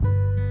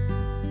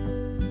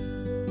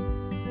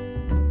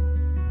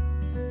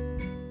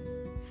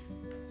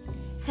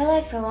Hello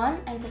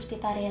everyone, I'm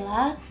Puspita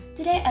Rela.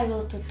 Today I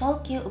will to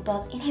talk you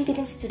about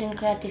inhibiting student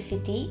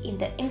creativity in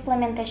the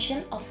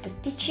implementation of the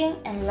teaching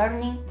and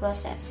learning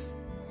process.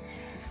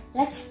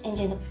 Let's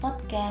enjoy the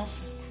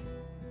podcast.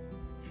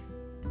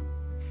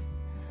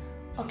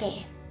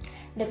 Okay,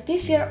 the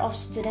behavior of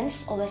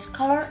students always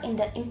color in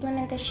the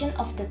implementation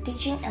of the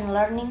teaching and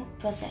learning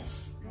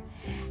process.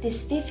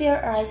 This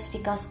behavior arises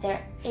because their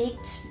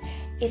age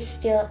is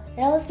still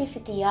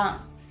relatively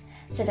young,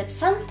 so that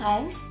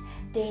sometimes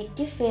they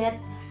deviate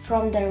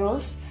from the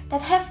rules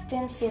that have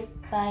been set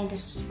by the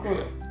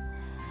school.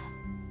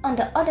 On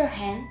the other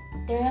hand,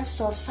 they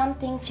also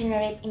something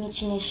generate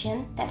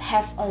imagination that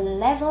have a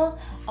level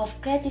of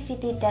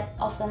creativity that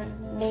often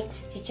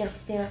makes teachers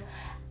feel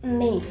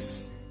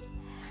amazed.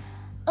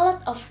 A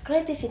lot of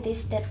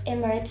creativities that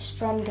emerge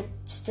from the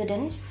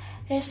students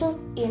result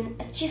in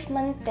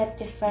achievement that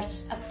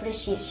deserves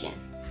appreciation.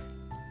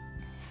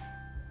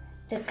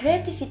 The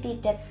creativity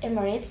that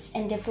emerges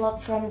and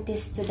develops from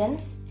these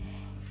students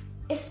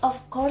is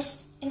of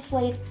course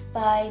influenced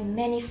by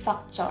many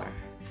factors.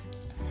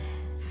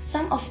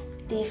 Some of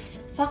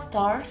these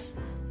factors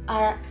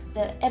are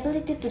the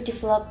ability to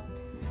develop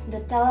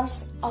the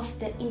talents of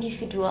the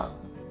individual,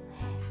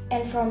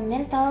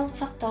 environmental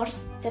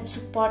factors that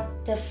support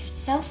the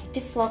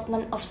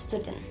self-development of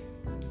students,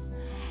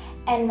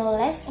 and no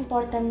less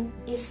important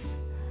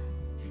is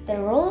the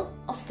role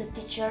of the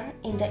teacher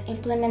in the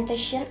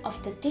implementation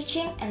of the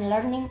teaching and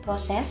learning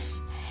process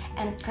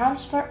and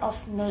transfer of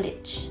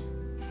knowledge.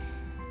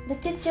 The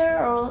teacher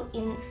role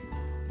in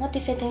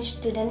motivating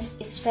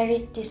students is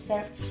very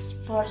diverse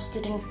for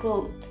student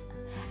growth,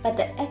 but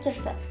the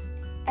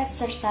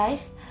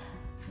exercise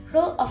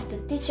role of the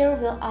teacher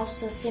will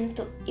also seem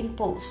to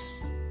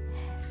impose.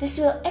 This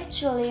will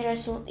actually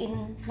result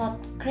in not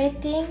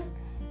creating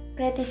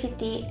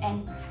creativity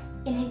and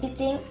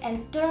inhibiting and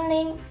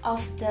turning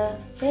off the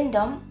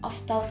freedom of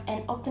thought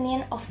and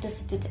opinion of the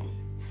student.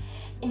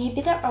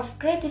 Inhibitor of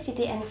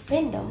creativity and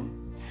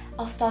freedom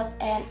of thought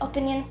and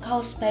opinion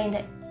caused by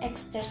the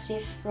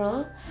excessive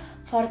rule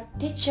for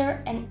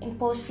teacher and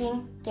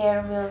imposing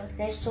there will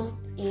result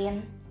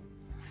in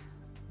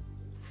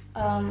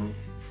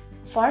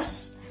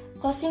first,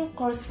 causing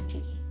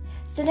curiosity.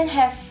 Students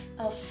have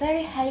a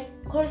very high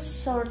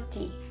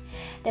curiosity,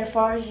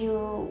 therefore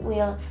you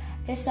will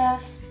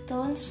receive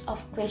tons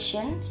of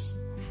questions,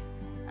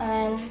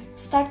 and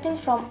starting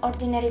from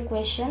ordinary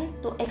question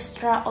to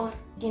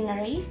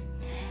extraordinary,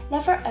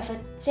 never ever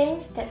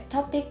change the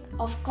topic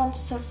of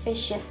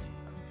conservation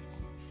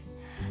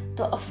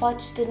to avoid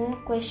student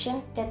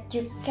questions that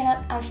you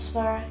cannot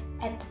answer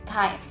at the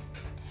time.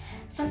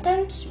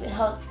 Sometimes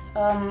without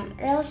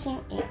realizing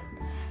it,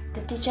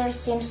 the teacher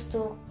seems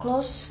to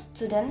close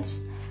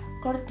students'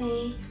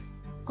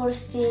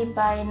 curiosity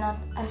by not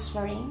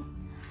answering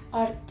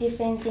or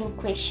defending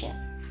question.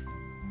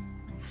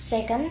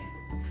 Second,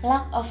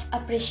 lack of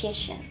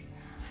appreciation.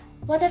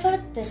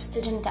 Whatever the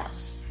student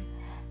does,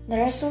 the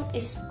result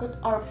is good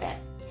or bad,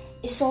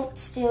 it should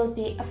still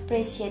be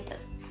appreciated.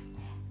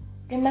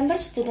 Remember,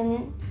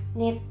 students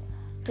need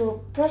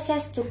to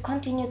process to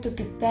continue to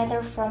be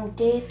better from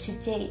day to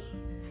day.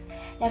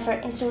 Never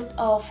insult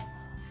or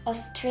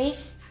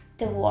stress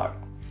the work.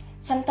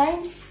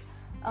 Sometimes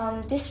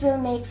this will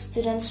make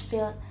students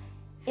feel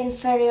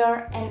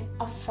inferior and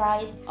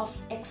afraid of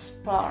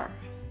explore.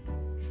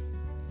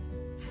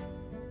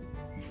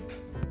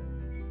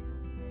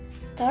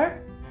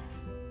 Third,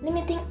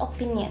 limiting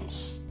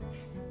opinions.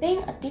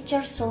 Being a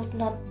teacher should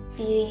not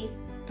be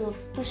too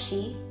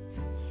pushy.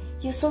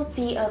 You should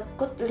be a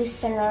good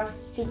listener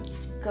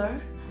figure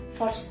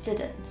for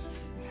students.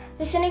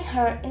 Listening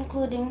her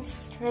including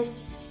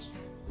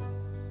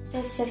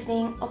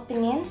receiving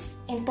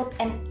opinions, input,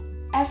 and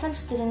even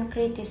student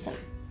criticism.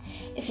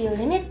 If you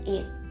limit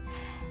it,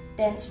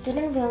 then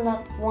students will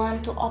not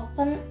want to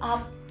open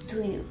up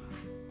to you.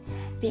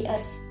 Be a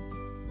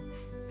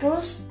true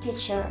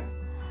teacher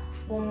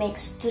who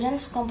makes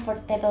students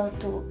comfortable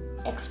to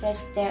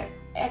express their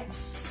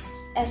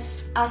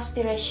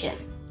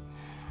aspiration.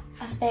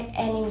 Respect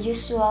any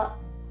usual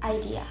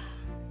idea.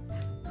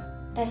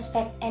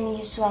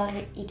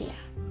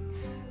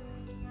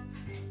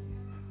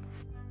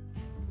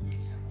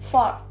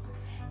 Fourth,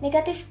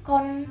 negative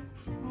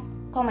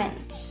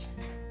comments.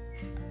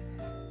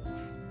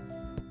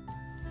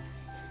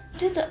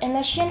 Due to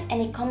emotion,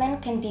 any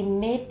comment can be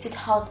made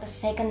without a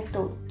second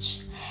thought.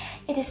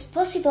 It is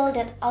possible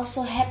that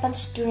also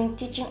happens during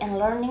teaching and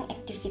learning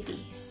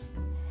activities.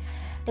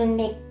 Don't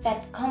make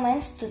bad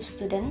comments to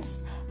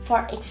students.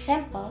 For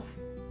example,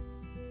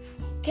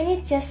 can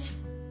you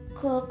just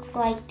cook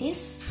like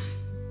this?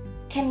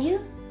 Can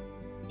you?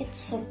 It's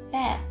so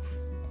bad.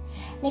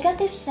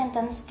 Negative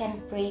sentence can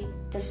break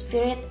the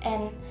spirit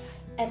and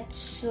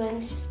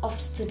essence of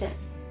student.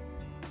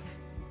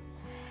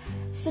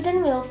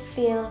 Student will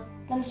feel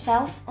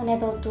themselves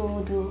unable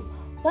to do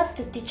what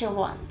the teacher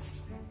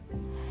wants.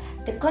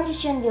 The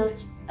condition will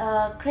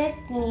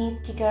greatly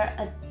trigger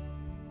a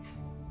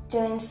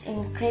challenge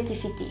in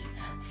creativity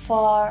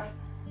for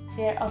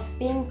fear of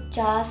being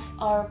judged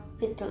or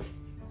belittled.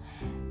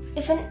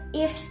 Even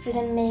if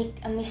students make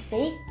a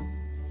mistake,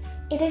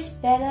 it is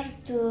better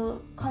to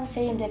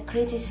convey the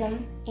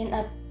criticism in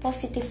a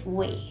positive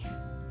way.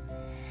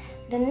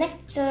 The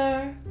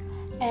nature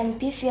and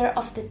behavior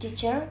of the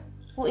teacher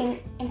who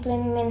in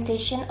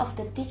implementation of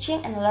the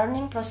teaching and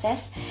learning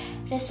process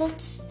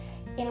results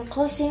in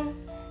closing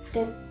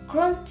the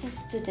ground to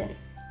student,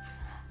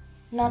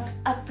 not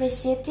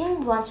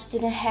appreciating what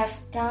students have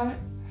done,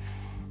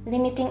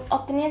 limiting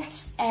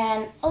opinions,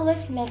 and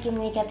always making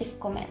negative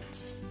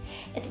comments.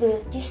 It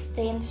will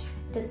distance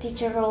the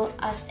teacher role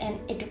as an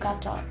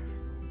educator.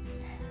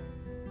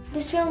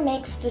 This will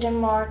make students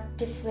more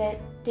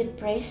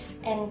depressed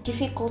and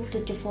difficult to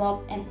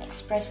develop and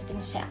express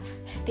themselves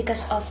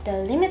because of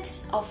the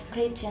limits of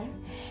creativity,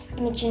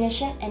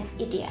 imagination, and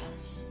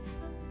ideas.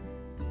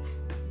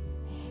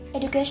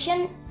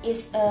 Education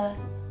is a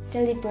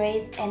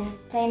deliberate and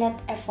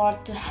planned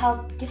effort to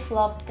help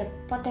develop the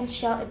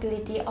potential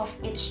ability of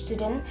each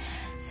student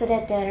so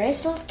that the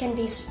result can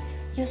be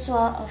useful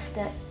of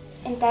the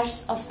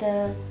interest of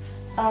the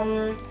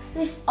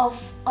life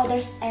of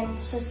others and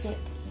society.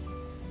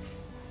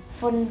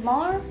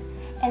 Furthermore,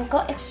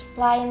 ENCO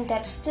explained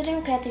that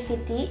student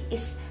creativity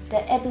is the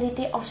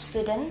ability of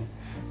students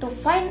to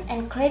find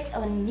and create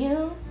a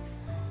new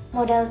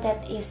model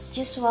that is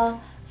useful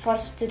for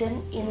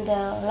students in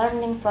the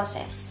learning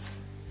process.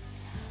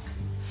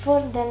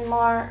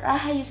 Furthermore,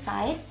 Rahayu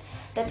said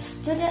that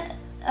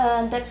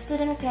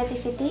student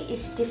creativity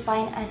is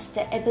defined as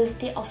the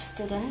ability of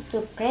students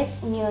to create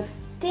new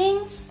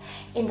things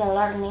in the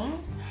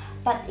learning,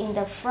 but in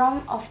the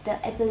form of the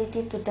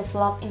ability to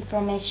develop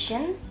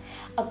information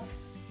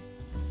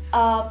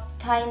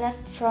obtained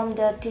from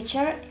the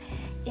teacher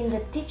in the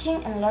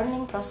teaching and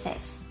learning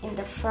process in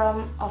the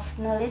form of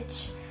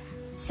knowledge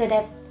so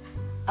that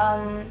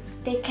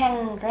they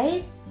can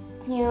write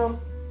new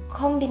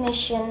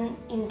combination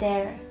in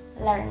their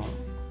learning.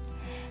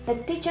 The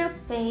teacher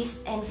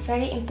plays a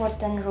very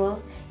important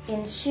role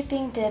in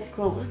shaping the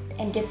growth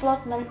and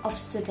development of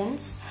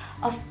students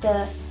of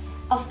that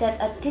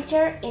a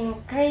teacher in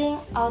carrying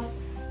out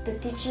the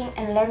teaching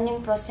and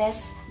learning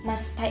process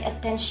must pay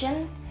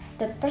attention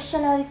the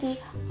personality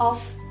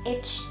of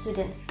each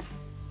student.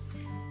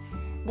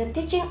 The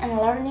teaching and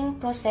learning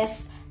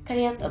process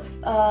carried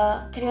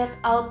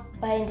out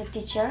by the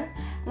teacher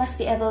must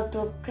be able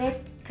to create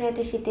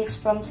creativities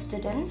from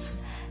students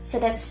so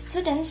that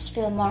students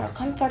feel more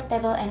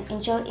comfortable and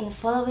enjoy in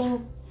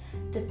following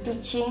the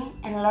teaching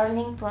and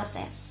learning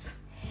process.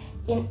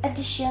 In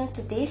addition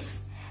to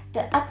this,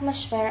 the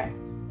atmosphere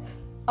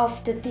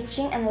of the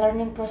teaching and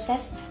learning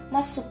process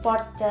must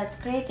support the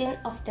creating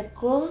of the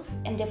growth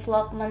and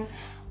development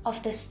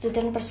of the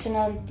student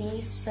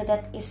personality so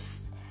that it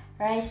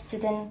rise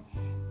student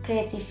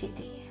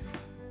creativity.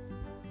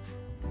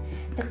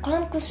 The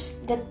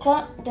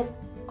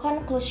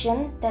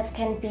conclusion that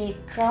can be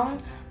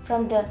drawn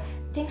from the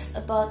things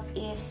about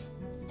is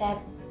that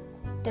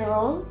the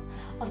role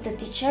of the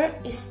teacher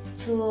is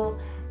to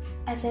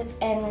assist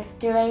and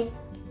direct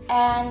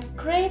and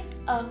create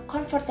a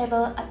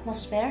comfortable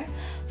atmosphere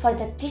for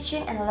the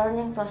teaching and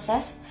learning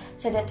process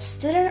so that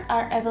students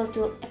are able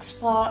to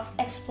explore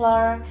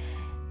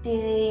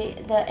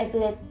the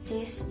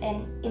abilities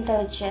and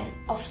intelligence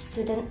of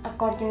students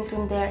according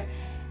to their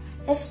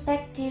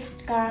respective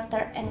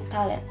character and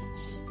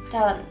talents.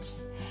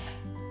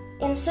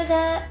 In such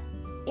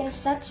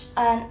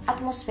an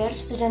atmosphere,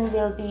 students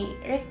will be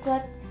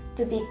required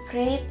to be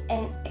creative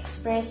and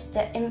express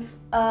their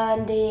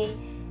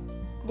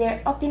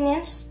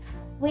opinions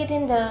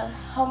within the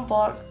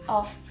framework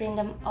of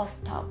freedom of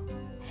thought.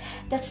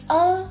 That's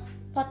all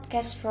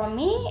podcast from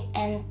me,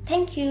 and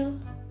thank you.